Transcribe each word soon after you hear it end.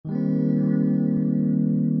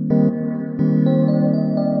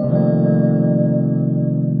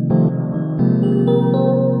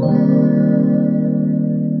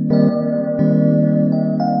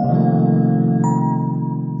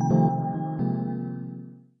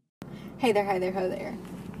Hey there, hi there, ho there.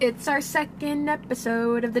 It's our second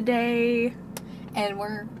episode of the day. And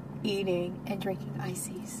we're eating and drinking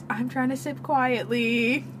ices. I'm trying to sip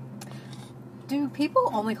quietly. Do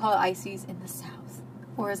people only call it ices in the South?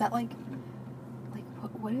 Or is that like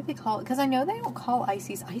what do they call it? Because I know they don't call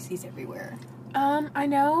ices everywhere. I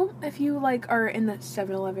know if you, are in the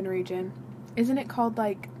 7-Eleven region, isn't it called,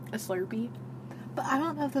 a Slurpee? But I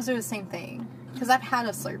don't know if those are the same thing. Because I've had a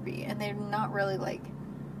Slurpee, and they're not really, I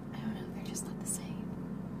don't know, they're just not the same.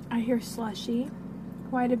 I hear slushy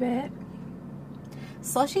quite a bit.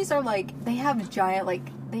 Slushies are, they have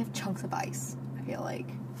giant, they have chunks of ice, I feel like.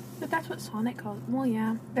 But that's what Sonic calls. Well,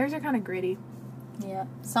 yeah. Theirs are kind of gritty. Yeah.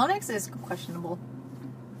 Sonic's is questionable.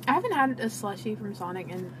 I haven't had a slushie from Sonic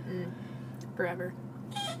in forever.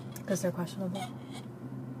 Because they're questionable.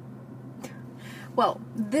 Well,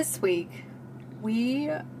 this week, we,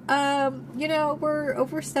 we're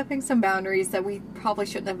overstepping some boundaries that we probably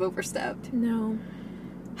shouldn't have overstepped. No.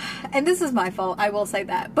 And this is my fault, I will say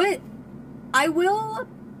that. But I will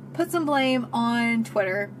put some blame on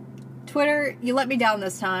Twitter. Twitter, you let me down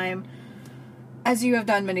this time, as you have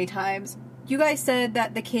done many times. You guys said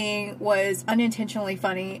that The King was unintentionally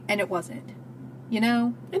funny, and it wasn't. You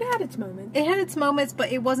know? It had its moments. It had its moments,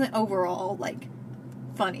 but it wasn't overall,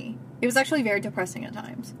 funny. It was actually very depressing at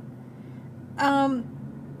times.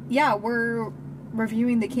 Yeah, we're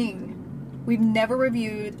reviewing The King. We've never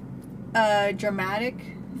reviewed a dramatic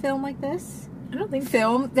film like this. I don't think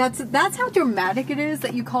Film? That's how dramatic it is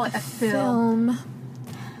that you call it a film.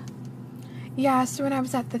 Yeah, so when I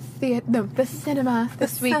was at the cinema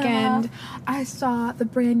this weekend, I saw the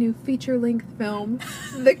brand new feature-length film,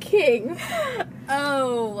 The King.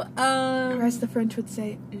 Oh, or as the French would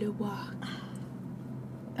say, Le Roi.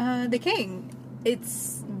 The King.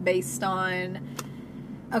 It's based on...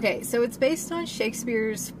 Okay, so it's based on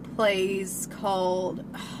Shakespeare's plays called...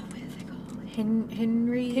 what is it called?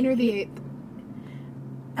 Henry VIII.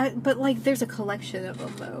 But, there's a collection of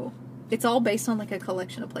them, though. It's all based on, a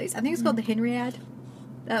collection of plays. I think it's called the Henriade.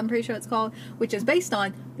 I'm pretty sure it's called. Which is based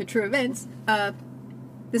on the true events of...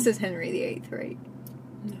 This is Henry VIII, right?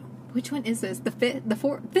 No. Which one is this? The fifth? The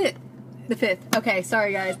fourth? Fifth. The fifth. Okay,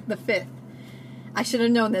 sorry, guys. The fifth. I should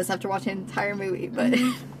have known this after watching the entire movie, but...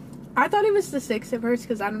 I thought it was the sixth at first,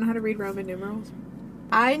 because I don't know how to read Roman numerals.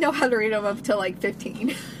 I know how to read them up to,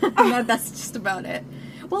 15. And that's just about it.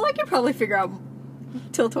 Well, I could probably figure out...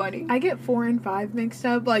 till 20. I get 4 and 5 mixed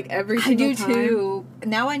up every single time. I do too.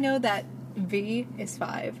 Now I know that V is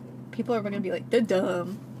 5. People are going to be like, they're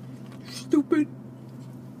dumb. Stupid.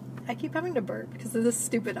 I keep having to burp because of this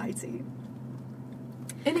stupid icy.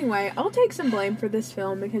 Anyway, I'll take some blame for this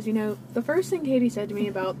film because, the first thing Katie said to me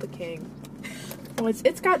about The King was,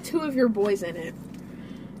 it's got 2 of your boys in it.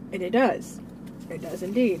 And it does. It does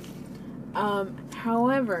indeed.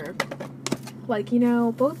 However,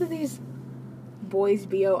 both of these boys,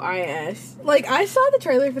 B-O-I-S. I saw the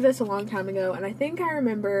trailer for this a long time ago, and I think I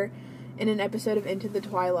remember in an episode of Into the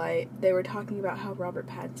Twilight, they were talking about how Robert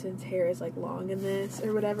Pattinson's hair is, long in this,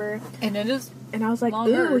 or whatever. And it is. And I was like,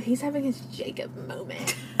 longer. Ooh, he's having his Jacob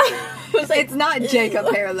moment. It's not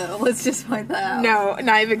Jacob hair, though. Let's just point that out. No,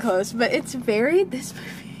 not even close. But this movie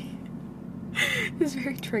is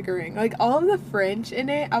very triggering. All of the French in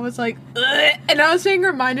it, I was like, ugh! And I was being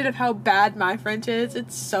reminded of how bad my French is.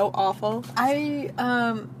 It's so awful. I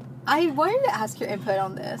wanted to ask your input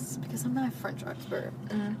on this, because I'm not a French expert.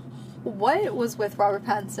 Mm. What was with Robert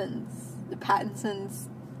Pattinson's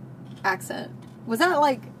accent? Was that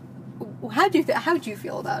how'd you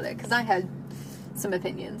feel about it? Because I had some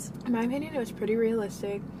opinions. In my opinion, it was pretty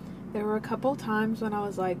realistic. There were a couple times when I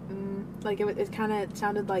was like, it kind of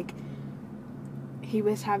sounded like he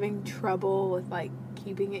was having trouble with,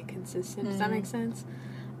 keeping it consistent. Does that make sense?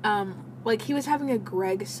 He was having a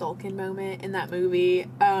Greg Sulkin moment in that movie.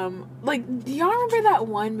 Do y'all remember that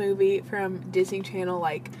one movie from Disney Channel,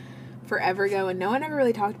 forever ago, and no one ever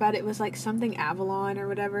really talked about it? It was, something Avalon or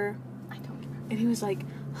whatever. I don't remember. And he was like,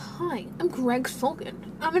 hi, I'm Greg Sulkin.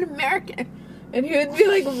 I'm an American. And he would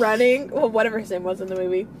be, running. Well, whatever his name was in the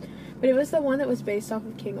movie. But it was the one that was based off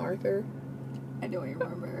of King Arthur. I don't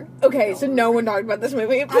remember. Okay, so no one talked about this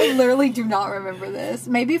movie. I literally do not remember this.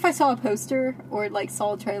 Maybe if I saw a poster or,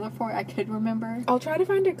 saw a trailer for it, I could remember. I'll try to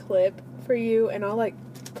find a clip for you, and I'll,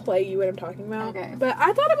 play you what I'm talking about. Okay. But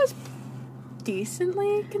I thought it was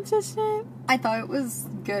decently consistent. I thought it was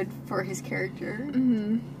good for his character.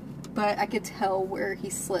 Mm-hmm. But I could tell where he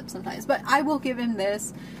slipped sometimes. But I will give him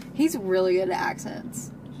this. He's really good at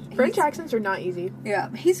accents. French accents are not easy. Yeah,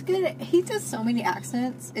 he's good he does so many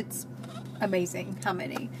accents. It's amazing how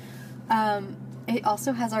many. It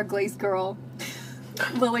also has our glazed girl,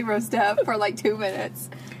 Lily Rose Depp, for 2 minutes.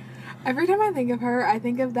 Every time I think of her, I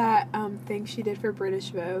think of that thing she did for British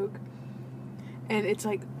Vogue. And it's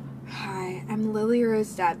like, hi, I'm Lily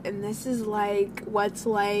Rose Depp, and this is like what's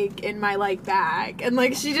like in my like bag. And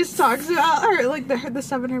like she just talks about her like the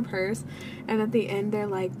stuff in her purse. And at the end they're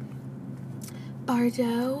like,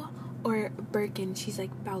 Bardot or Birkin. She's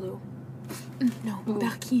like, Bardot. No,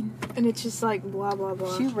 Birkin. And it's just like blah blah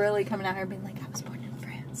blah. She really coming out here being like, I was born in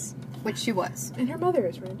France, which she was. And her mother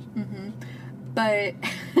is French. Mm-hmm. But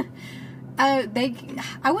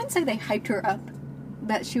I wouldn't say they hyped her up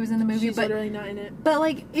that she was in the movie. She's literally not in it. But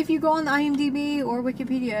like, if you go on IMDb or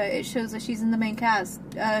Wikipedia, it shows that she's in the main cast.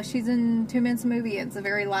 She's in 2 Minutes Movie. It's the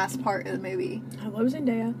very last part of the movie. I love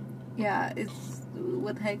Zendaya. Yeah, it's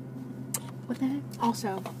what the heck? What the heck?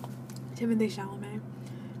 Also, Timothée Chalamet.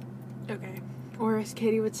 Okay. Or as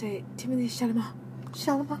Katie would say, Timothée Chalamet.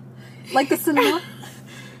 Chalamet. Like the cinema.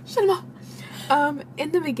 Chalamet.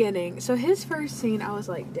 In the beginning, so his first scene, I was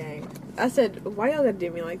like, dang. I said, why y'all gotta do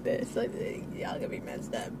me like this? Like, y'all gonna be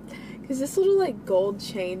messed up. Because this little, like, gold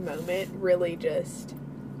chain moment really just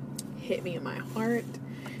hit me in my heart.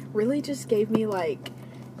 Really just gave me, like,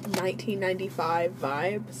 1995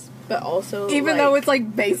 vibes. But also, even though it's,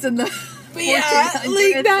 like, based in the... Yeah,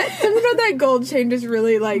 like, that, something about that gold chain just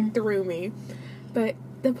really, like, threw me. But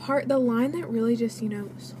the line that really just, sold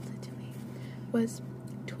it to me was,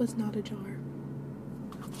 'twas not a jar.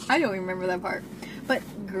 I don't even remember that part. But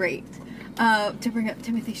great. To bring up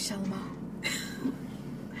Timothée Chalamet.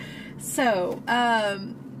 So,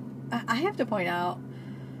 I have to point out,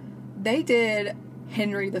 they did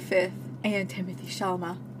Henry V and Timothée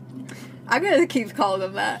Chalamet. I'm gonna keep calling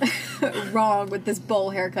them that. Wrong with this bowl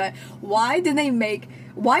haircut. Why did he,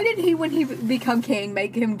 when he become king,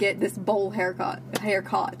 make him get this bowl haircut?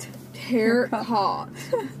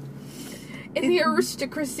 In the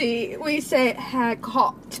aristocracy, we say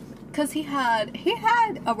haircut. Because he had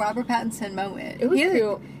a Robert Pattinson moment. It was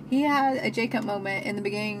cute. He had a Jacob moment in the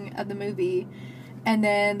beginning of the movie. And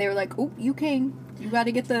then they were like, oh, you king. You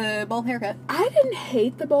gotta get the bowl haircut. I didn't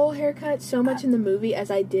hate the bowl haircut so much in the movie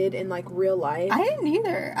as I did in, like, real life. I didn't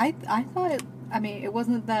either. I thought it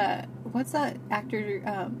wasn't the... What's that actor,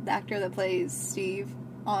 the actor that plays Steve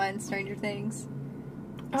on Stranger Things?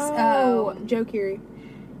 Oh, Joe Keery.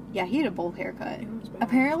 Yeah, he had a bowl haircut.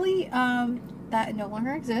 Apparently, that no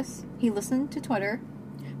longer exists. He listened to Twitter.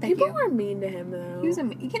 People were mean to him, though. You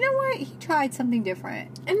know what? He tried something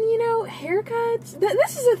different. And, haircuts...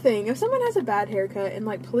 this is the thing. If someone has a bad haircut, and,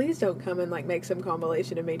 like, please don't come and, like, make some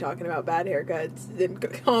compilation of me talking about bad haircuts and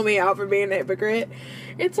call me out for being a hypocrite.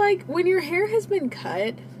 It's like, when your hair has been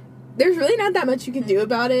cut, there's really not that much you can do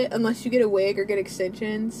about it unless you get a wig or get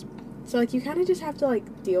extensions. So, like, you kind of just have to,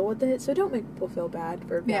 like, deal with it. So don't make people feel bad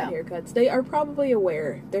for bad haircuts. They are probably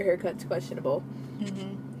aware their haircut's questionable.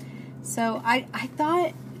 Mm-hmm. So, I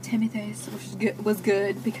thought Timothy's was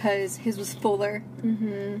good because his was fuller.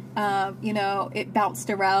 Mm-hmm. It bounced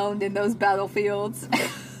around in those battlefields.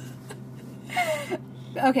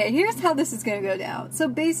 Okay, here's how this is going to go down. So,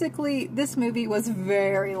 basically, this movie was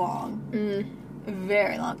very long.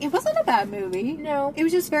 Very long. It wasn't a bad movie. No. It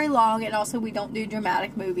was just very long, and also we don't do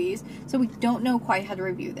dramatic movies, so we don't know quite how to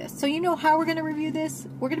review this. So you know how we're going to review this?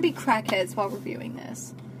 We're going to be crackheads while reviewing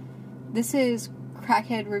this. This is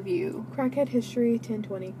Crackhead Review. Crackhead History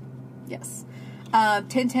 1020. Yes.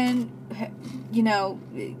 1010,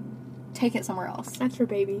 take it somewhere else. That's for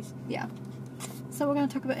babies. Yeah. So we're going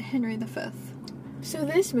to talk about Henry V. So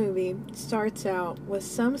this movie starts out with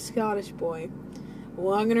some Scottish boy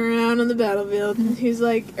walking around on the battlefield. He's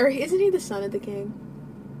like, or isn't he the son of the king?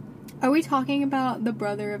 Are we talking about the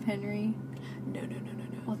brother of Henry? No.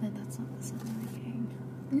 Well, then that's not the son of the king.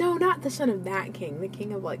 No, not the son of that king. The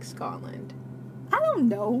king of, like, Scotland. I don't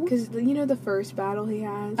know. Because, the first battle he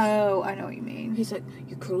has? Oh, I know what you mean. He's like,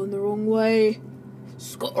 you're crawling the wrong way.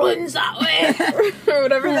 Scotland's that way. Or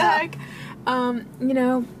whatever the heck.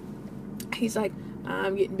 He's like,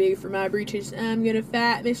 I'm getting big for my breeches. I'm gonna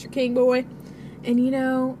fight Mr. King Boy.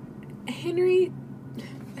 And, Henry...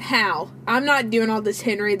 Hal. I'm not doing all this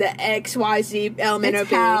Henry, the XYZ element of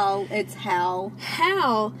Hal. It's Hal.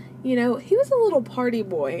 Hal, he was a little party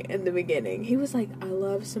boy in the beginning. He was like, I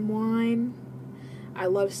love some wine. I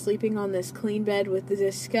love sleeping on this clean bed with the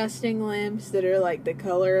disgusting limbs that are like the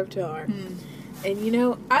color of tar. And,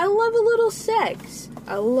 I love a little sex.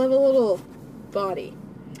 I love a little body.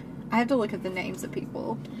 I have to look at the names of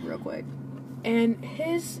people real quick. And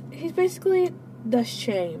he's basically the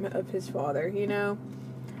shame of his father,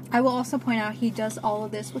 I will also point out he does all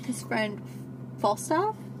of this with his friend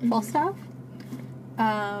Falstaff,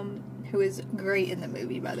 who is great in the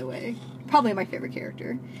movie, by the way. probably my favorite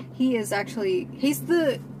character. He's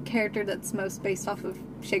the character that's most based off of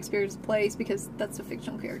Shakespeare's plays because that's a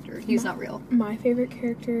fictional character. He's not real. My favorite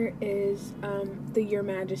character is the Your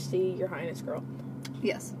Majesty, Your Highness girl.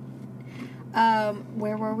 Yes.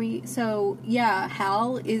 Where were we? So, yeah,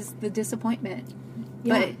 Hal is the disappointment.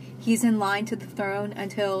 Yeah. But he's in line to the throne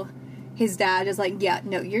until his dad is like, yeah,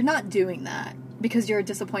 no, you're not doing that because you're a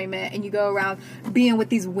disappointment and you go around being with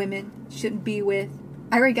these women you shouldn't be with.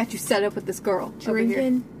 I already got you set up with this girl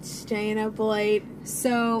Drinking, staying up late.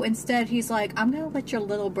 So instead he's like, I'm going to let your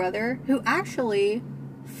little brother, who actually,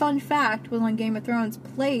 fun fact, was on Game of Thrones,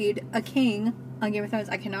 played a king on Game of Thrones.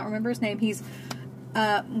 I cannot remember his name. He's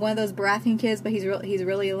one of those Baratheon kids, but he's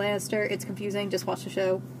really a Lannister. It's confusing. Just watch the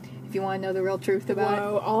show if you want to know the real truth about it.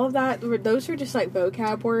 Whoa, all of that, those are just like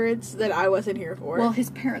vocab words that I wasn't here for. Well, his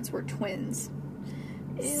parents were twins.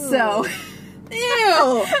 Ew. So...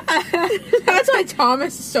 Ew! That's why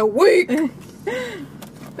Thomas is so weak!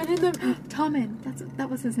 But in the... Tommen. That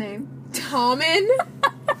was his name. Tommen?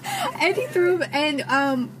 And he threw him,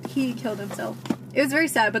 and he killed himself. It was very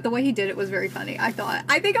sad, but the way he did it was very funny, I thought.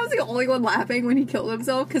 I think I was the only one laughing when he killed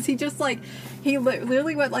himself, because he just, like, he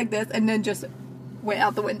literally went like this, and then just went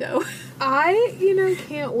out the window. I,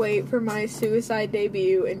 can't wait for my suicide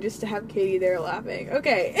debut and just to have Katie there laughing.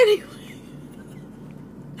 Okay, anyway.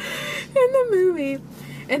 In the movie,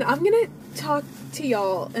 and I'm gonna talk to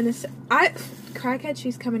y'all in a Crackhead,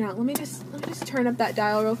 she's coming out. Let me just turn up that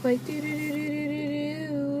dial real quick.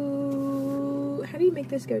 How do you make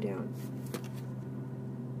this go down?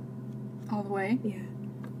 All the way? Yeah.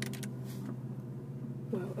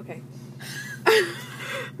 Whoa, okay.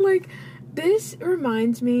 Like, this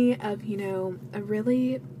reminds me of, a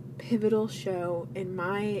really pivotal show in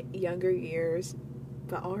my younger years,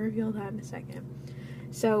 but I'll reveal that in a second.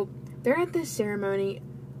 So, they're at this ceremony.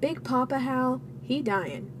 Big Papa Hal, he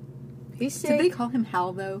dying. He's sick. Did they call him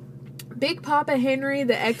Hal, though? Big Papa Henry,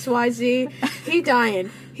 the XYZ, he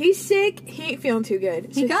dying. He's sick. He ain't feeling too good.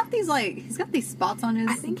 He's got these spots on his...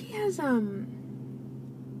 I think he has,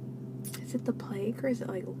 is it the plague, or is it,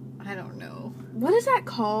 like... I don't know. What is that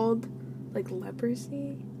called? Like,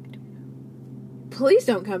 leprosy? Please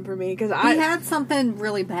don't come for me, because He had something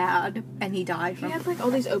really bad, and he died from... He had, like,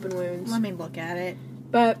 all these open wounds. Let me look at it.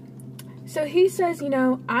 But, so he says, I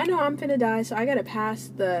know I'm finna die, so I gotta pass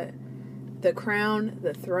the crown,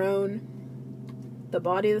 the throne, the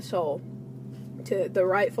body, the soul, to the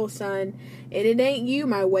rightful son. And it ain't you,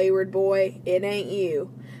 my wayward boy. It ain't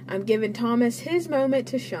you. I'm giving Thomas his moment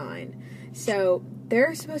to shine. So,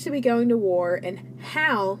 they're supposed to be going to war, and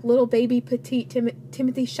Hal, little baby petite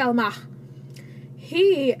Timothy Chalamet,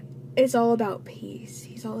 he is all about peace.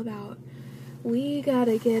 He's all about, we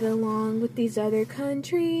gotta get along with these other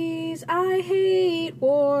countries. I hate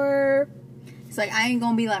war. He's like, I ain't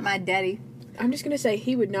gonna be like my daddy. I'm just gonna say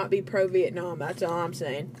he would not be pro-Vietnam. That's all I'm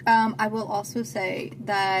saying. I will also say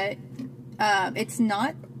that it's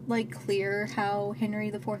not, like, clear how Henry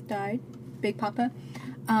IV died, Big Papa.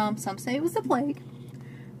 Some say it was the plague,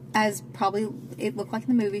 as probably it looked like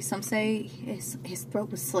in the movie. Some say his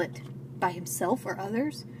throat was slit by himself or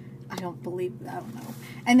others. I don't know.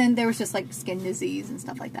 And then there was just, like, skin disease and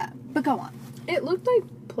stuff like that. But go on. It looked like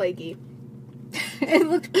plaguey. It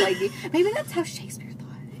looked plaguey. Maybe that's how Shakespeare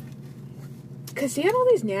thought it. Because he had all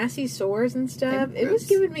these nasty sores and stuff. It was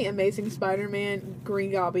giving me Amazing Spider-Man,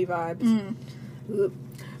 Green Goblin vibes. Mm.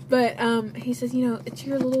 But he says, it's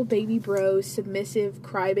your little baby bro, submissive,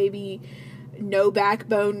 crybaby, no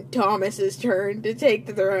backbone Thomas's turn to take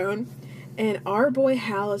the throne. And our boy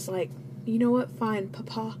Hal is like, you know what? Fine,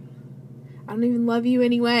 Papa. I don't even love you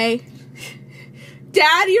anyway.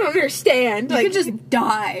 Dad, you don't understand. You could just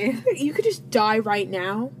die. You could just die right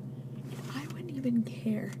now. I wouldn't even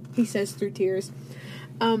care, he says through tears.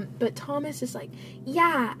 But Thomas is like,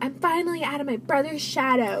 yeah, I'm finally out of my brother's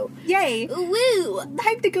shadow. Yay. Woo.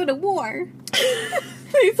 Time to go to war.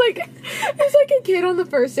 He's like a kid on the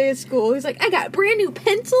first day of school. He's like, I got brand new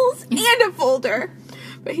pencils and a folder.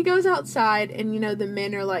 But he goes outside, and, the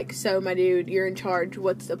men are like, so, my dude, you're in charge.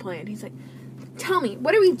 What's the plan? He's like, tell me,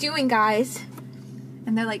 what are we doing, guys?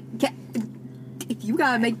 And they're like, you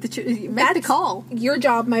gotta make the call. Your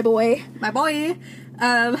job, my boy. My boy.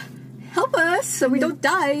 Help us so we don't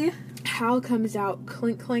die. Hal comes out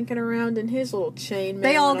clanking around in his little chain.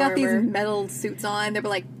 They all got these metal suits on. They were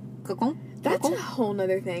like, Cocon? That's a whole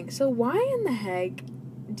nother thing. So why in the heck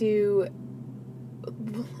do...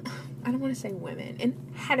 I don't want to say women in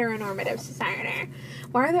heteronormative society.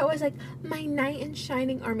 Why are they always like, my knight in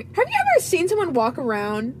shining armor? Have you ever seen someone walk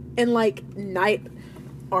around in, like, knight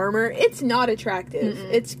armor? It's not attractive.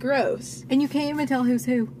 Mm-mm. It's gross. And you can't even tell who's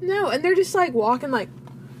who. No, and they're just, like, walking like...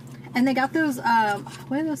 And they got those,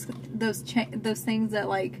 what are those things that,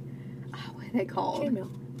 like, what are they called?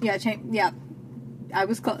 Chainmail. Yeah, I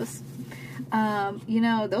was close.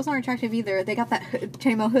 Those aren't attractive either. They got that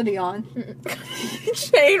chainmail hoodie on.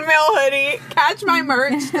 Chainmail hoodie. Catch my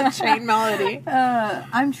merch, the chainmail hoodie.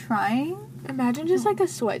 I'm trying. Imagine just like a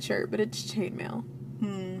sweatshirt, but it's chainmail.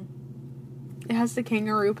 It has the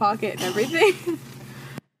kangaroo pocket and everything.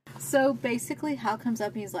 So basically, Hal comes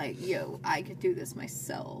up and he's like, yo, I could do this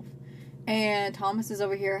myself. And Thomas is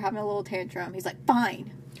over here having a little tantrum. He's like,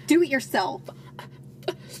 fine, do it yourself.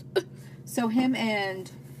 So him and...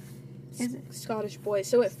 Scottish boy.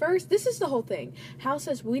 So at first, this is the whole thing. Hal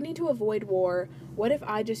says, we need to avoid war. What if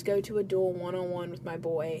I just go to a duel one-on-one with my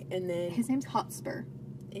boy? And then... His name's Hotspur.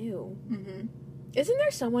 Ew. Mm-hmm. Isn't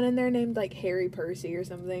there someone in there named, like, Harry Percy or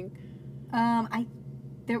something?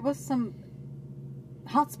 There was some...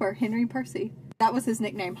 Hotspur, Henry Percy. That was his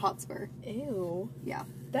nickname, Hotspur. Ew. Yeah.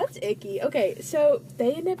 That's icky. Okay, so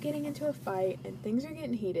they end up getting into a fight, and things are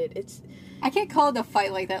getting heated. I can't call it a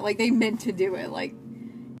fight like that. Like, they meant to do it. Like,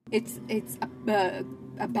 it's a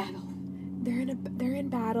battle. They're in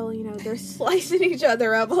battle, they're slicing each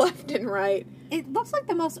other up left and right. It looks like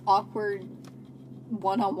the most awkward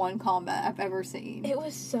one-on-one combat I've ever seen. It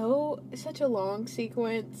was such a long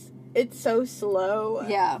sequence. It's so slow.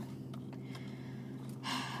 Yeah.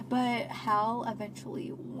 But Hal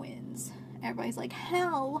eventually wins. Everybody's like,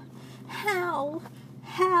 Hal,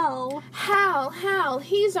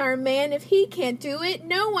 he's our man. If he can't do it,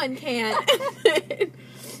 no one can.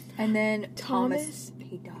 And then Thomas,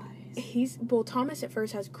 he dies. Thomas at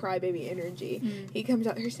first has crybaby energy. He comes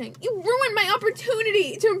out here saying, you ruined my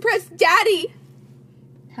opportunity to impress Daddy.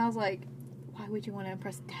 Hal's like, why would you want to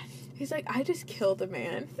impress Daddy? He's like, I just killed a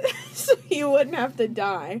man, so you wouldn't have to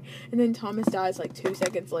die. And then Thomas dies like 2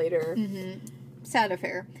 seconds later. Mm-hmm. Sad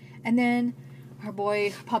affair. And then our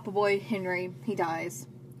boy, Papa Boy Henry, he dies.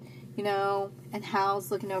 And Hal's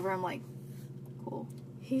looking over him like, cool.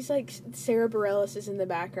 He's like, Sarah Bareilles is in the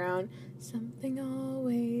background. Something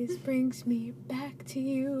always brings me back to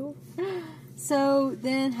you. So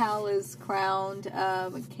then Hal is crowned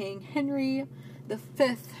King Henry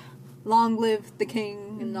V. Long live the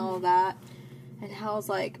king and all that. And Hal's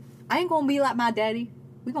like, I ain't gonna be like my daddy.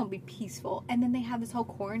 We're gonna be peaceful. And then they have this whole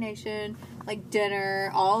coronation, like dinner.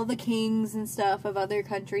 All the kings and stuff of other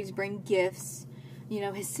countries bring gifts.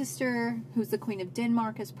 His sister, who's the Queen of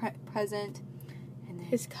Denmark, is present. And then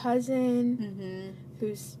his cousin,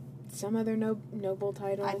 who's some other noble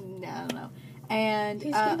title. I don't know. And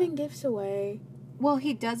he's giving gifts away. Well,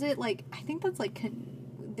 he does it like, I think that's like,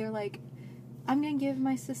 they're like, I'm going to give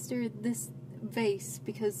my sister this vase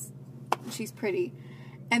because she's pretty.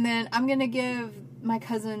 And then I'm going to give my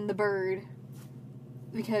cousin the bird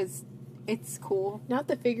because it's cool. Not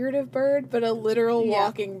the figurative bird, but a literal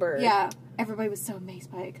walking bird. Yeah. Everybody was so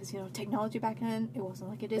amazed by it because, technology back then, it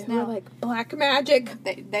wasn't like it is now. They were like, black magic.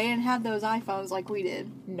 They didn't have those iPhones like we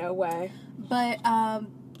did. No way. But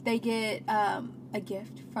they get a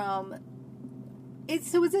gift from...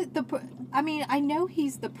 I know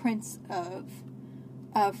he's the Prince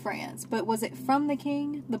of France, but was it from the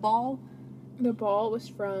king, the ball? The ball was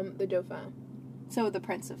from the Dauphin. So the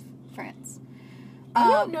Prince of France. I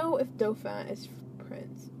don't know if Dauphin is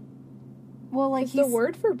prince. Well, like the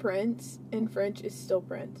word for prince in French is still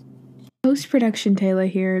prince. Post-production Taylor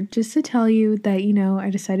here, just to tell you that, I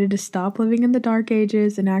decided to stop living in the dark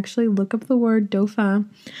ages and actually look up the word Dauphin.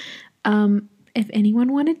 If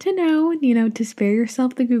anyone wanted to know, to spare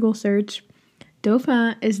yourself the Google search,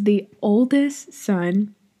 Dauphin is the oldest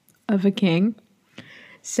son of a king.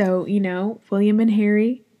 So, William and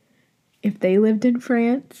Harry, if they lived in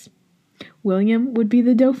France, William would be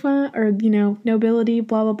the Dauphin or, nobility,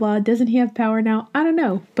 blah, blah, blah. Doesn't he have power now? I don't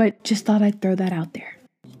know, but just thought I'd throw that out there.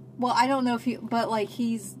 Well, I don't know if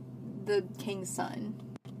he's the king's son.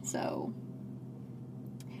 So,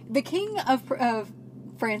 the king of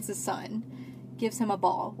France's son gives him a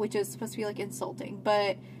ball, which is supposed to be, like, insulting.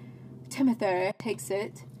 But Timothy takes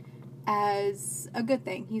it as a good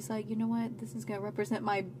thing. He's like, you know what? This is going to represent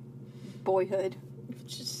my boyhood.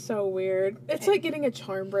 It's just so weird. It's like getting a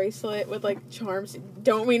charm bracelet with, like, charms that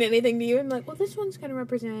don't mean anything to you. I'm like, well, this one's going to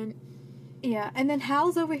represent... Yeah, and then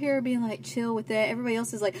Hal's over here being, like, chill with it. Everybody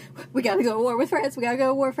else is like, we gotta go to war with France. We gotta go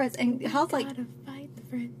to war with France. And Hal's like... gotta fight the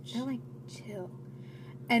French. They're like, chill.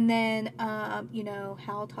 And then,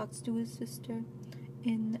 Hal talks to his sister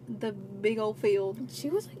in the big old field. She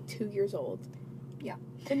was, like, 2 years old. Yeah.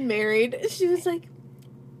 And married. She was like,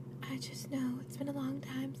 I just know it's been a long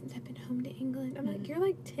time since I've been home to England. I'm like, you're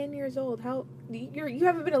like 10 years old. How you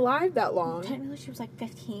haven't been alive that long? Technically, she was like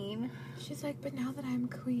 15. She's like, but now that I'm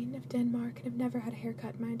Queen of Denmark and have never had a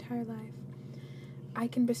haircut in my entire life, I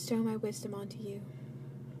can bestow my wisdom onto you.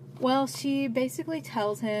 Well, she basically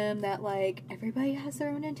tells him that, like, everybody has their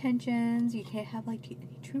own intentions. You can't have, like,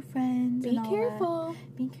 any true friends. Be careful.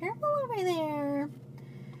 Be careful over there.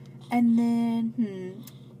 And then,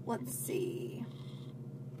 let's see.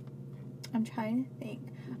 I'm trying to think.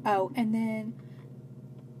 Oh, and then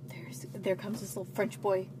there comes this little French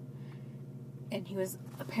boy. And he was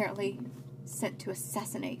apparently sent to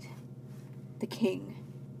assassinate the king.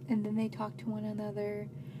 And then they talk to one another.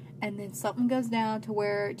 And then something goes down to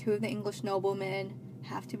where 2 of the English noblemen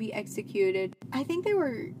have to be executed. I think they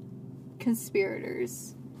were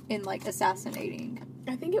conspirators in, like, assassinating.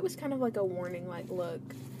 I think it was kind of like a warning, like, look,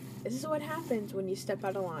 this is what happens when you step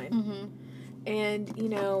out of line. Mm-hmm. And, you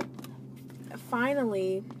know,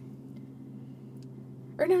 finally,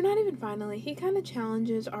 or no, not even finally, he kind of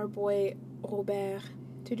challenges our boy Robert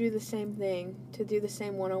to do the same thing, to do the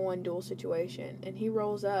same one-on-one duel situation. And he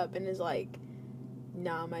rolls up and is like,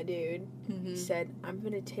 nah, my dude. Mm-hmm. He said, I'm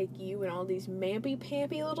going to take you and all these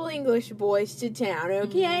mampy-pampy little English boys to town,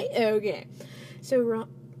 okay? Mm-hmm. Okay. So,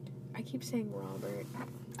 I keep saying Robert.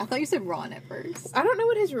 I thought you said Ron at first. I don't know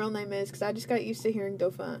what his real name is, because I just got used to hearing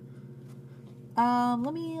Dauphin.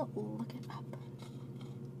 Let me look it up.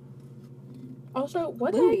 Also,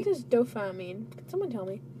 what the heck does Dauphin mean? Can someone tell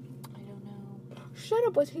me? I don't know. Shut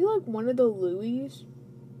up, was he like one of the Louis?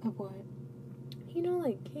 Of what? You know,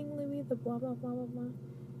 like King Louis the blah blah blah blah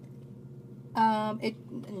blah.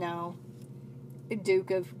 No. A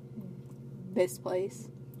Duke of this place.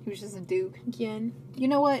 He was just a Duke. Again. You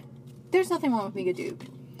know what? There's nothing wrong with being a Duke.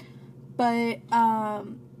 But, I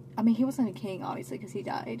mean, he wasn't a king, obviously, because he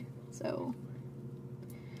died. So.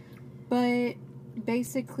 But,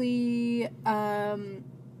 basically,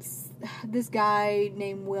 this guy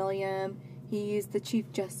named William, he's the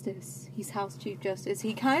Chief Justice. He's House Chief Justice.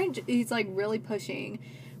 He's like really pushing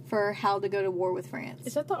for how to go to war with France.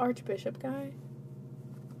 Is that the Archbishop guy?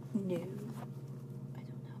 No. I don't know.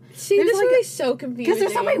 See, There's this like movie's so confusing. Because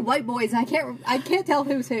there's so many white boys, and I can't tell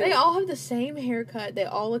who's who. They all have the same haircut. They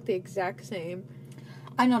all look the exact same.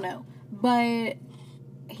 I don't know. But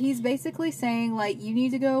he's basically saying, like, you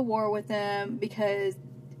need to go to war with them because,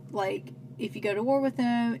 like, if you go to war with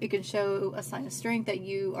them, it can show a sign of strength that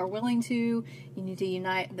you are willing to. You need to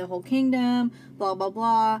unite the whole kingdom, blah, blah,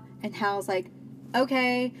 blah. And Hal's like,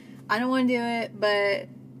 okay, I don't want to do it, but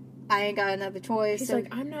I ain't got another choice. He's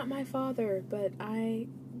like, I'm not my father, but I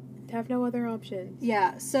have no other options.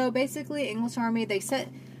 Yeah, so basically, English army, they set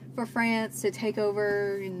for France to take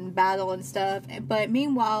over and battle and stuff. But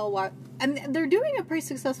meanwhile, and they're doing a pretty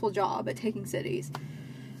successful job at taking cities.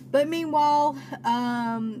 But meanwhile,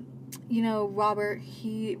 you know, Robert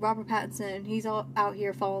Pattinson, he's all out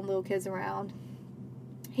here following little kids around.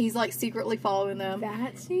 He's like secretly following them.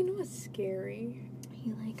 That scene was scary.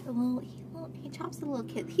 He chops the little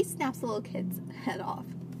kid. He snaps the little kid's head off.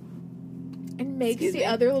 And makes the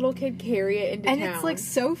other little kid carry it into town. And it's like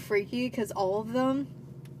so freaky because all of them,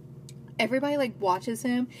 everybody like watches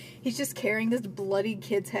him. He's just carrying this bloody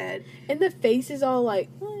kid's head. And the face is all like,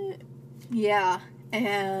 what? Yeah.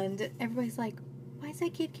 And everybody's like, why is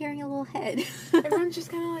that kid carrying a little head? Everyone's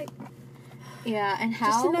just kind of like, yeah. And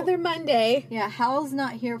Hal, just another Monday. Yeah, Hal's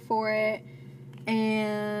not here for it.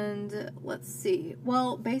 And let's see.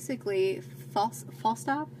 Well, basically,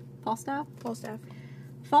 Falstaff,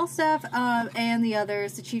 and the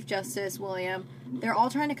others, the Chief Justice, William, they're all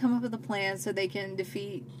trying to come up with a plan so they can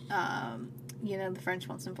defeat, you know, the French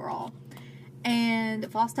once and for all. And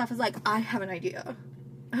Falstaff is like, I have an idea.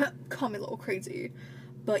 Call me a little crazy.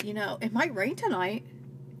 But, you know, it might rain tonight,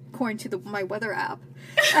 according to my weather app.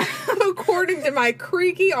 According to my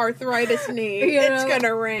creaky arthritis knee, it's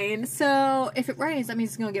gonna rain. So, if it rains, that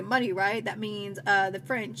means it's gonna get muddy, right? That means the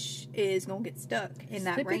French is gonna get stuck in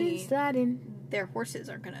that rain. And sliding. Their horses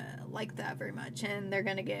aren't gonna like that very much, and they're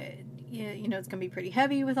gonna get, you know, it's gonna be pretty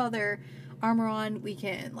heavy with all their armor on. We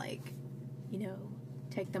can, like, you know,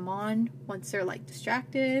 take them on once they're, like,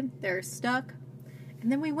 distracted, they're stuck. And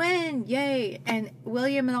then we win! Yay! And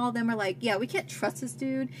William and all of them are like, yeah, we can't trust this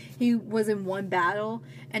dude. He was in one battle,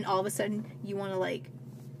 and all of a sudden, you want to, like,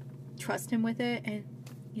 trust him with it. And,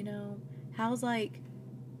 you know, Hal's like,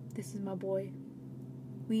 this is my boy.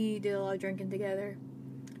 We did a lot of drinking together.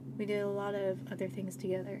 We did a lot of other things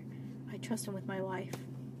together. I trust him with my life.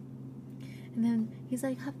 And then he's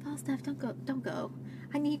like, Falstaff, don't go.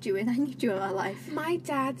 I need you, and I need you in my life. My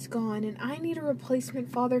dad's gone, and I need a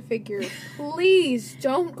replacement father figure. Please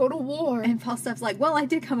don't go to war. And Falstaff's like, well, I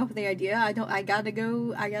did come up with the idea. I gotta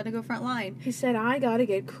go front line. He said, I gotta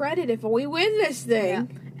get credit if we win this thing. Yeah.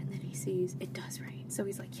 And then he sees it does rain. So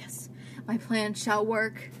he's like, yes, my plan shall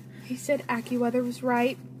work. He said AccuWeather was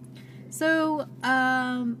right. So,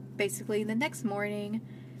 basically the next morning,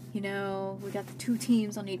 we got the 2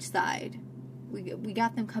 teams on each side. We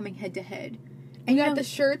got them coming head to head. And we got the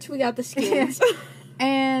shirts, we got the skins.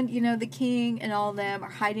 And, the king and all of them are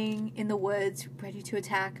hiding in the woods, ready to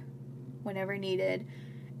attack whenever needed.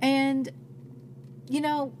 And,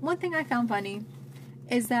 one thing I found funny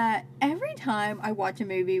is that every time I watch a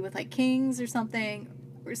movie with, like, kings or something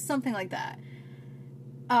like that,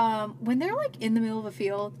 when they're, like, in the middle of a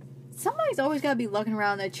field, somebody's always got to be lugging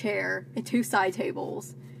around a chair and 2 side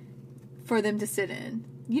tables for them to sit in.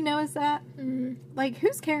 You notice that? Mm-hmm. Like,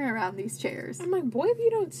 who's carrying around these chairs? I'm like, boy, if you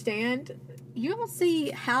don't stand. You don't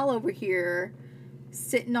see Hal over here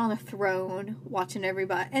sitting on a throne watching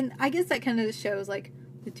everybody. And I guess that kind of shows, like,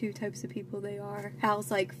 the 2 types of people they are. Hal's,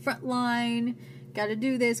 like, front line, gotta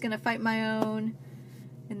do this, gonna fight my own.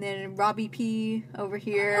 And then Robbie P over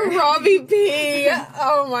here. Robbie P!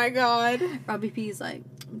 Oh my god. Robbie P's like,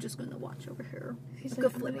 I'm just gonna watch over here. He's Go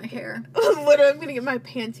flip my hair. Literally, I'm gonna get my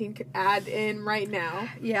Pantene ad in right now.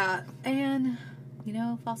 Yeah, and,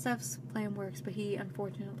 Falstaff's plan works, but he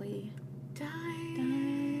unfortunately dies.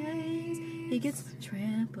 He gets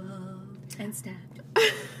trampled and stabbed.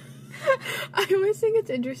 I always think it's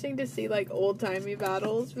interesting to see, like, old-timey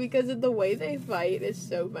battles because of the way they fight is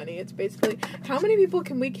so funny. It's basically, how many people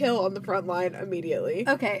can we kill on the front line immediately?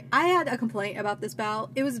 Okay, I had a complaint about this battle.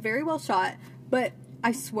 It was very well shot, but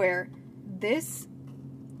I swear,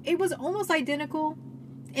 it was almost identical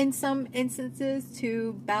in some instances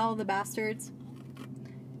to Battle of the Bastards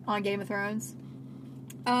on Game of Thrones.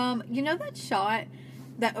 That shot,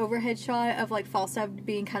 that overhead shot of, like, Falstaff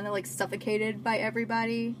being kind of, like, suffocated by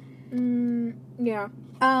everybody? Yeah.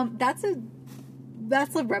 That's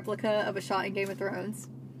a replica of a shot in Game of Thrones.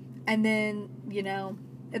 And then,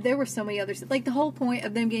 there were so many others. Like, the whole point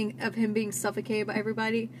of him being suffocated by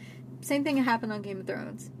everybody, same thing happened on Game of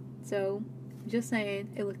Thrones. So, just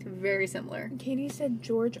saying, it looked very similar. Katie said,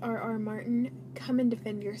 George R.R. Martin, come and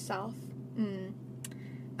defend yourself.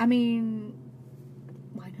 I mean,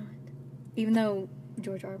 why not? Even though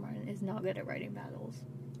George R.R. Martin is not good at writing battles.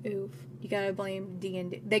 Oof. You gotta blame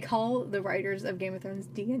D&D. They call the writers of Game of Thrones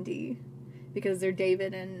D&D because they're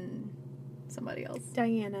David and somebody else.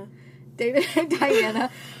 Diana. David and Diana.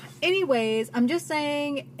 Anyways, I'm just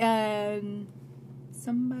saying,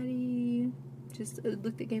 somebody just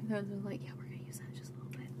looked at Game of Thrones and was like, yeah, we're gonna use that just a little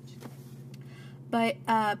bit. But,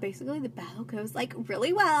 basically the battle goes, like,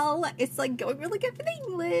 really well. It's, like, going really good for the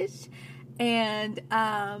English. And,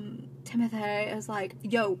 Timothy is like,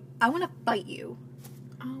 yo, I want to fight you.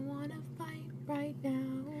 I want to fight right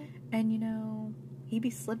now. And, he be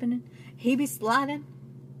slipping, he be sliding.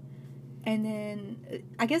 And then,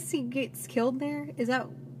 I guess he gets killed there. Is that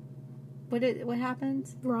what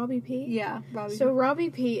happens? Robbie P? Yeah, Robbie So P. Robbie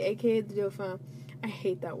P, aka the Dauphin. I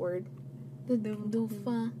hate that word. The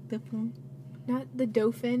Dauphin. Dauphin. Not the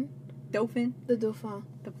Dauphin. Dauphin. The Dauphin.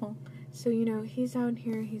 Dauphin. So, he's out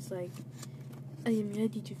here, he's like, I am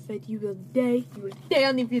ready to fight, you will die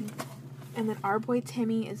on the field. And then our boy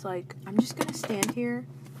Timmy is like, I'm just gonna stand here.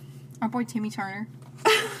 Our boy Timmy Turner.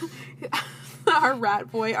 Our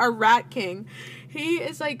rat boy, our rat king. He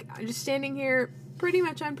is like, I'm just standing here, pretty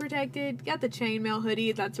much unprotected, got the chainmail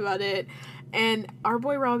hoodie, that's about it. And our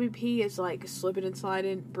boy Robbie P is like slipping and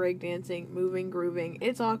sliding, breakdancing, moving, grooving.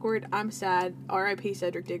 It's awkward. I'm sad. R.I.P.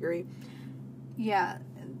 Cedric Diggory. Yeah.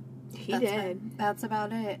 He did. That's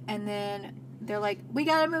about it. And then they're like, we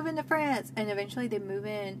gotta move into France. And eventually they move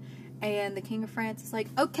in. And the King of France is like,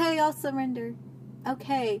 okay, I'll surrender.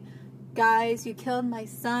 Okay, guys, you killed my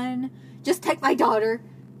son. Just take my daughter.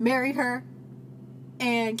 Marry her.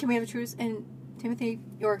 And can we have a truce? And Timothy,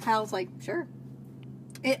 or Hal's like, sure.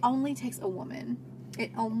 It only takes a woman.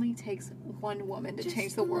 It only takes one woman to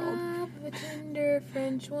change the world. A tender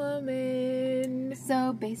French woman.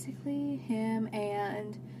 So basically, him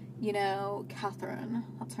and, Catherine.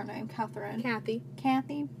 What's her name? Catherine.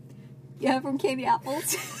 Kathy. Yeah, from Katie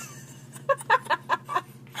Apples.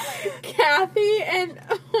 Kathy and,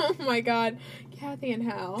 oh my god, Kathy and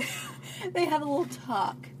Hal. They have a little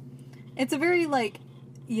talk. It's a very, we're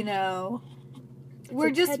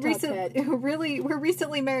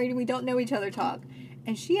recently married and we don't know each other talk.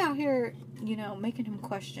 And she out here, making him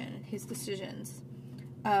question his decisions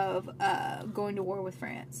of going to war with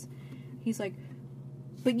France. He's like,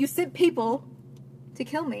 but you sent people to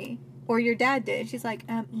kill me. or your dad did. She's like,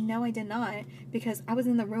 no, I did not, because I was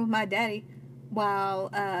in the room with my daddy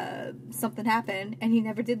while something happened, and he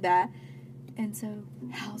never did that. And so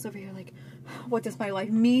Hal's over here like, what does my life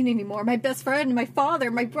mean anymore? My best friend, my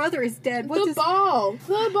father, my brother is dead. The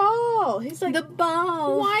ball. He's like, the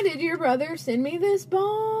ball. Why did your brother send me this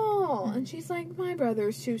ball? And she's like, my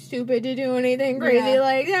brother's too stupid to do anything crazy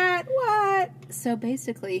like that. What? So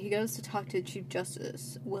basically, he goes to talk to Chief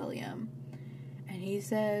Justice William, and he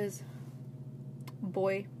says,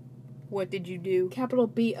 boy, what did you do? Capital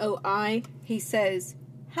B-O-I. He says,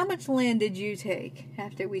 how much land did you take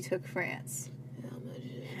after we took France?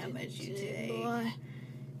 How much you take? Boy.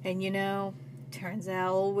 And you know, turns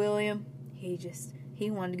out old William, he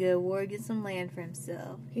wanted to go to war, get some land for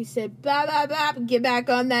himself. He said, bop, bop, bop, get back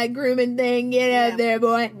on that grooming thing, get out there,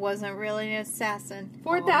 boy. Wasn't really an assassin.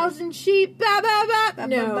 4,000 sheep, bop, bop, bop.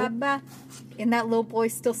 No. And that little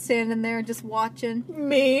boy's still standing there just watching.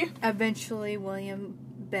 Me. Eventually, William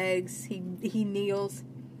begs, he kneels,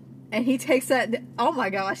 and he takes that, oh my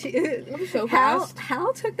gosh. I'm so fast.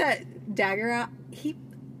 Hal took that dagger out.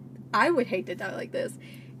 I would hate to die like this.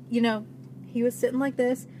 You know, he was sitting like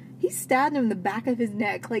this. He stabbed him in the back of his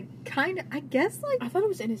neck, like, kind of, I guess, like... I thought it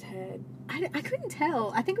was in his head. I couldn't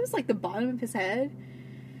tell. I think it was, like, the bottom of his head.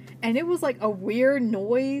 And it was, like, a weird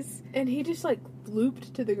noise. And he just, like,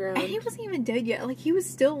 looped to the ground. And he wasn't even dead yet. Like, he was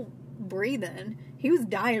still breathing. He was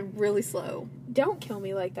dying really slow. Don't kill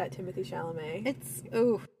me like that, Timothy Chalamet. It's...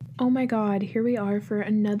 Ooh. Oh, my God. Here we are for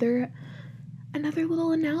another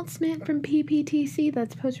little announcement from PPTC.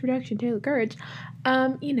 That's post-production Taylor Courage.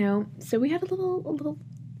 You know, so we had a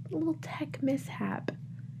little tech mishap,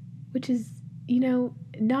 which is, you know,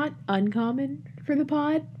 not uncommon for the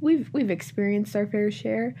pod. We've experienced our fair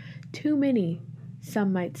share. Too many,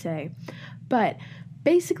 some might say. But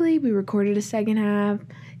basically, we recorded a second half.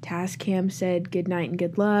 Tascam said good night and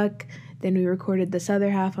good luck. Then we recorded this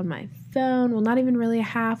other half on my phone. Well, not even really a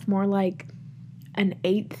half, more like an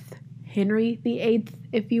eighth. Henry VIII,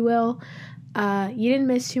 if you will. You didn't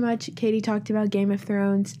miss too much. Katie talked about Game of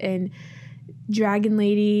Thrones and Dragon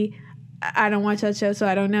Lady. I don't watch that show, so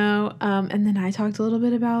I don't know. And then I talked a little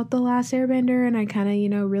bit about The Last Airbender, and I kind of, you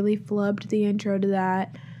know, really flubbed the intro to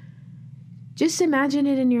that. Just imagine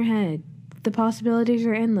it in your head. The possibilities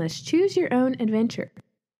are endless. Choose your own adventure.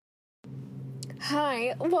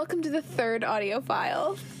 Hi, welcome to the third audio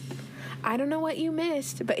file. I don't know what you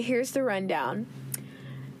missed, but here's the rundown.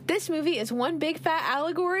 This movie is one big fat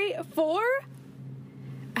allegory for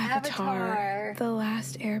Avatar, The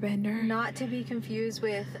Last Airbender. Not to be confused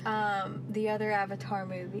with the other Avatar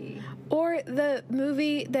movie. Or the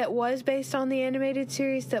movie that was based on the animated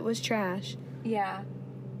series that was trash. Yeah.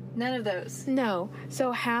 None of those. No.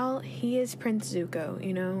 So Hal, he is Prince Zuko,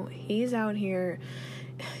 you know. He's out here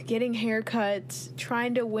getting haircuts,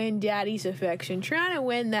 trying to win Daddy's affection, trying to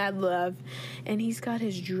win that love. And he's got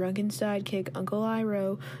his drunken sidekick, Uncle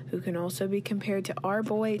Iroh, who can also be compared to our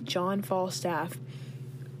boy, John Falstaff.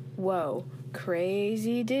 Whoa,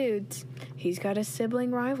 crazy dudes. He's got a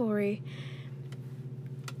sibling rivalry.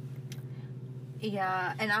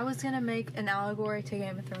 Yeah, and I was going to make an allegory to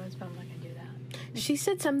Game of Thrones, but I'm not going to do that. She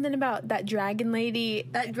said something about that dragon lady.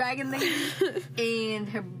 That dragon lady and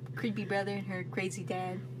her creepy brother and her crazy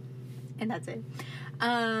dad. And that's it.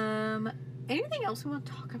 Anything else we want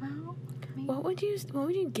to talk about? What would you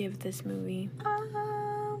give this movie?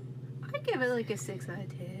 I'd give it like a 6 out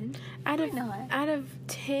of 10. Out of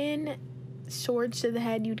 10 swords to the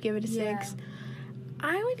head, you'd give it a 6. Yeah.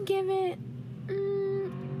 I would give it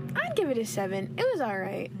I'd give it a 7. It was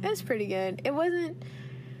alright. It was pretty good. It wasn't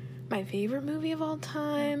my favorite movie of all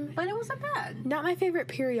time, but it wasn't bad. Not my favorite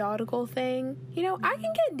periodical thing. You know, I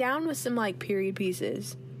can get down with some like period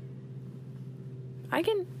pieces. I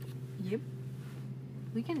can. Yep.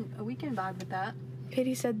 We can vibe with that.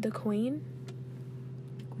 Katie said The Queen.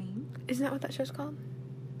 Queen? Isn't that what that show's called?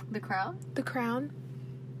 The Crown? The Crown.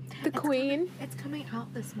 The Queen. It's coming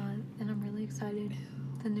out this month, and I'm really excited.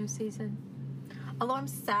 The new season. Although I'm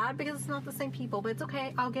sad because it's not the same people, but it's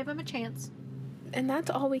okay. I'll give them a chance. And that's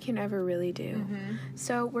all we can ever really do. Mm-hmm.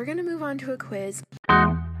 So we're going to move on to a quiz.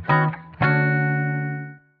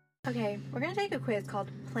 Okay, we're going to take a quiz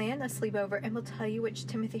called Plan a Sleepover, and we'll tell you which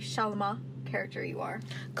Timothy Chalamet character you are.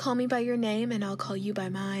 Call me by your name, and I'll call you by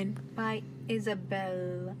mine. By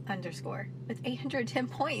Isabel _ with 810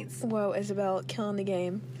 points. Whoa, Isabel, killing the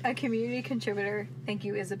game. A community contributor. Thank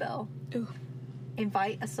you, Isabel. Ooh.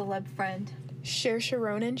 Invite a celeb friend. Saoirse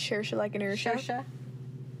Ronan, Saoirse like an Ursha. Saoirse.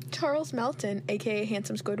 Charles Melton, a.k.a.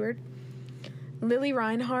 Handsome Squidward. Lily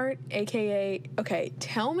Reinhart, a.k.a. Okay,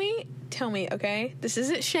 tell me, okay? This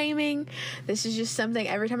isn't shaming. This is just something,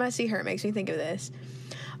 every time I see her, it makes me think of this.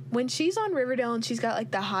 when she's on Riverdale and she's got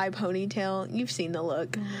like the high ponytail, you've seen the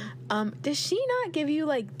look. Does she not give you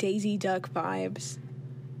like Daisy Duck vibes?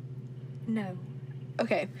 No.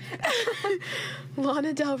 Okay.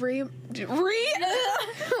 Lana Del Rey,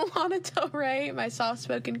 Lana Del Rey, my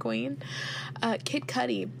soft-spoken queen. Kid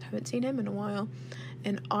Cudi, haven't seen him in a while.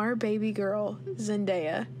 And our baby girl,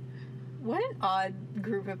 Zendaya. What an odd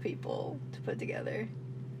group of people to put together.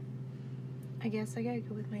 I guess I gotta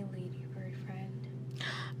go with my ladybird friend.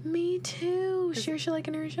 Me too. Saoirse like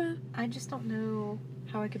Inertia. I just don't know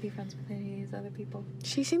how I could be friends with any of these other people.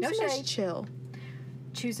 She seems No so much shade. chill.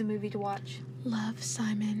 Choose a movie to watch. Love,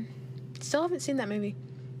 Simon. Still haven't seen that movie.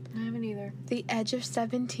 I haven't either. The Edge of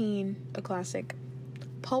 17, a classic.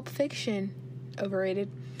 Pulp Fiction,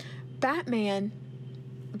 overrated. Batman,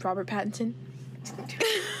 Robert Pattinson.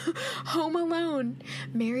 Home Alone,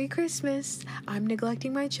 Merry Christmas, I'm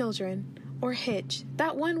Neglecting My Children, or Hitch,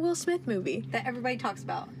 that one Will Smith movie. That everybody talks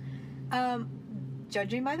about.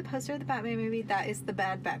 Judging by the poster of the Batman movie, that is the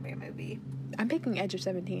bad Batman movie. I'm picking Edge of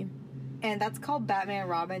 17. And that's called Batman and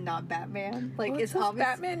Robin, not Batman. Like, What it's says obvious.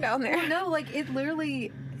 Batman down there. Well, no, like, it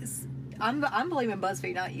literally is, I'm blaming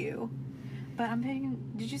BuzzFeed, not you. But I'm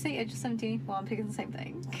picking, did you say Edge of 17? Well, I'm picking the same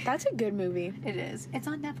thing. That's a good movie. It is. It's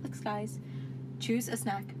on Netflix, guys. Choose a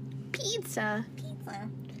snack. Pizza. Pizza.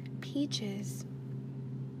 Peaches.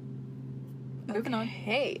 Moving on.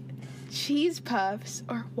 Hey, cheese puffs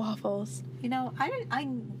or waffles. You know, I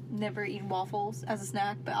never eat waffles as a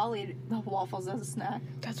snack, but I'll eat waffles as a snack.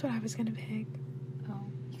 That's what I was gonna pick. Oh,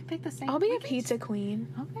 you can pick the same. I'll be We a can- pizza queen.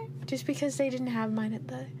 Okay. Just because they didn't have mine at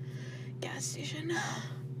the gas station.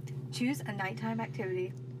 Choose a nighttime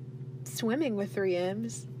activity. Swimming with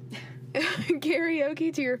 3Ms.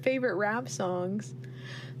 Karaoke to your favorite rap songs.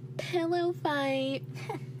 Pillow fight.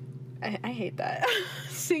 I hate that.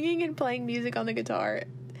 Singing and playing music on the guitar.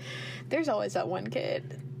 There's always that one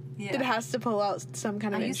kid Yeah. that has to pull out some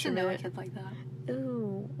kind of I used to know a instrument. kid like that.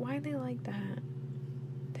 Ooh, why are they like that?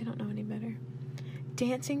 They don't know any better.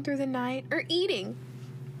 Dancing through the night or eating.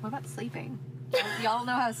 What about sleeping? Y'all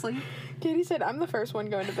know how to sleep? Katie said, I'm the first one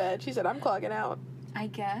going to bed. She said, I'm clogging out. I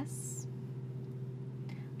guess.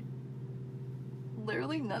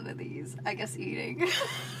 Literally none of these. I guess eating.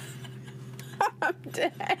 I'm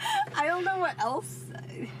dead. I don't know what else.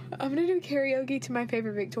 I'm going to do karaoke to my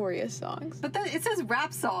favorite Victorious songs. But then it says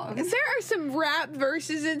rap songs. There are some rap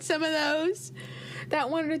verses in some of those. That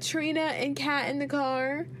one with Trina and Kat in the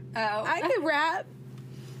car. Oh. I could rap.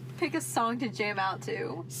 Pick a song to jam out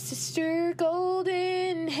to. Sister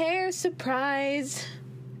Golden Hair Surprise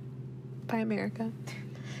by America.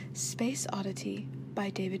 Space Oddity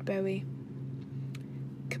by David Bowie.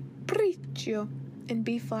 Capriccio in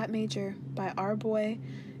B flat major by our boy,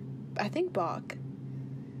 I think Bach.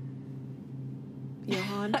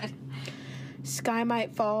 Johann. Sky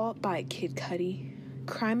Might Fall by Kid Cudi.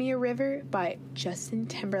 Cry Me a River by Justin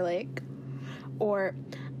Timberlake. Or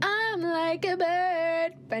I'm Like a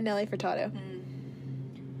Bird by Nelly Furtado.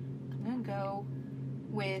 I'm gonna go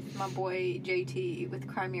with my boy JT with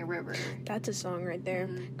Cry Me a River. That's a song right there.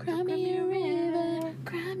 Mhm. Cry me a river,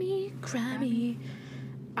 cry me, cry me.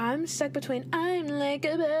 I'm stuck between I'm Like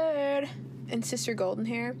a Bird and Sister Golden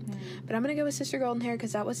Hair. But I'm gonna go with Sister Golden Hair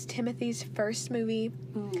because that was Timothy's first movie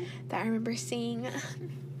Ooh. that I remember seeing.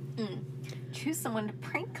 Choose someone to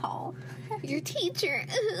prank call. Your teacher.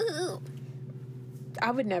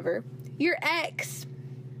 I would never. Your ex.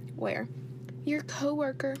 Where? Your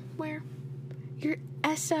coworker. Where? Your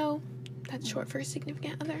SO. That's short for a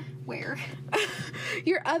significant other. Where?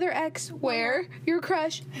 Your other ex. Where? Your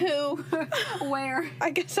crush. Who? Where?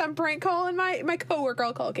 I guess I'm prank calling my coworker.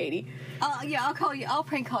 I'll call Katie. Yeah, I'll call you. I'll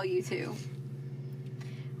prank call you too.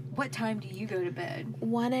 What time do you go to bed?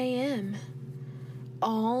 1 a.m.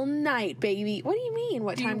 All night, baby. What do you mean?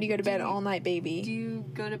 What time do you go to bed all night, baby? Do you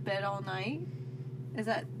go to bed all night? Is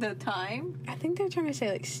that the time? I think they're trying to say,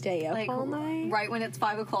 like, stay up Like all night. right when it's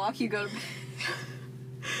 5 o'clock, you go to bed.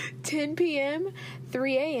 10 p.m.,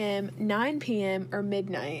 3 a.m., 9 p.m., or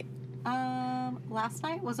midnight. Last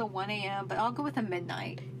night was a 1 a.m., but I'll go with a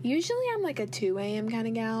midnight. Usually I'm like a 2 a.m. kind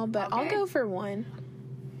of gal, but I'll Okay. go for 1.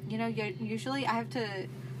 You know, usually I have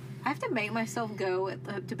to make myself go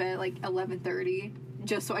to bed at like 11:30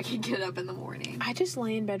 just so I can get up in the morning. I just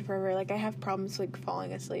lay in bed forever. Like, I have problems, like,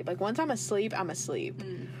 falling asleep. Like, once I'm asleep, I'm asleep.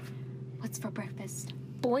 What's for breakfast?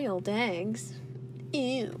 Boiled eggs.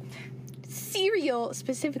 Ew. Cereal,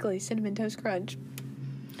 specifically Cinnamon Toast Crunch.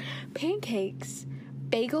 Pancakes.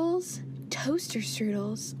 Bagels. Toaster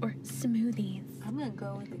strudels. Or smoothies. I'm gonna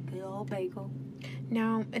go with a good old bagel.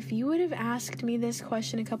 Now, if you would have asked me this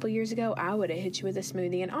question a couple years ago, I would have hit you with a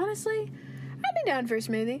smoothie. And honestly, I'd be down for a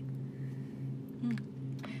smoothie.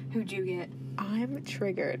 Who'd you get? I'm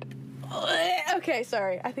triggered. Okay,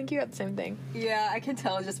 sorry. I think you got the same thing. Yeah, I can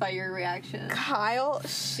tell just by your reaction. Kyle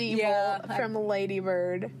Sheeble from Lady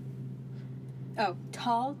Bird. Oh,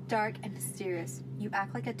 tall, dark, and mysterious. You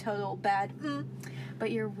act like a total bad,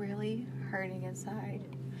 but you're really hurting inside.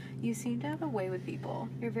 You seem to have a way with people.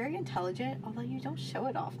 You're very intelligent, although you don't show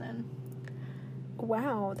it often.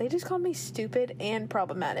 Wow, they just called me stupid and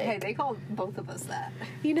problematic. Hey, they called both of us that.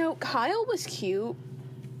 You know, Kyle was cute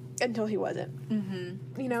until he wasn't.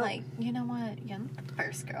 Mm-hmm. You know, like, you know what? You're not the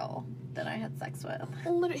first girl that I had sex with.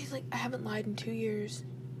 Literally, he's like, I haven't lied in 2 years.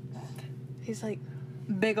 He's like,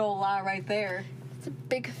 big old lie right there. it's a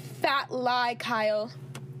big fat lie, Kyle.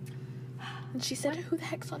 And she said, who the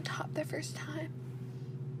heck's on top their first time?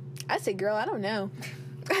 I said, girl, I don't know.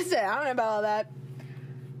 I said, I don't know about all that.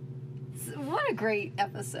 What a great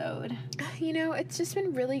episode. You know, it's just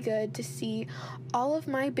been really good to see all of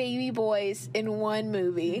my baby boys in one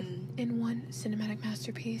movie, in one cinematic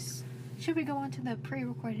masterpiece. Should we go on to the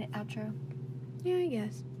pre-recorded outro? Yeah, I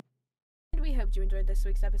guess. And we hoped you enjoyed this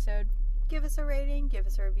week's episode. Give us a rating, give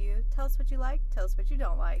us a review, tell us what you like, tell us what you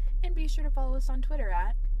don't like. And be sure to follow us on Twitter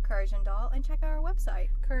at Courage and Doll, and check out our website,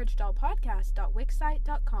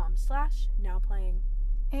 couragedollpodcast.wixsite.com/nowplaying.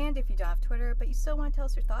 And if you don't have Twitter, but you still want to tell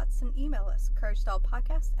us your thoughts, then email us,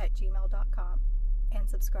 couragedollpodcast@gmail.com. And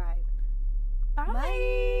subscribe. Bye.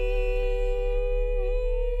 Bye.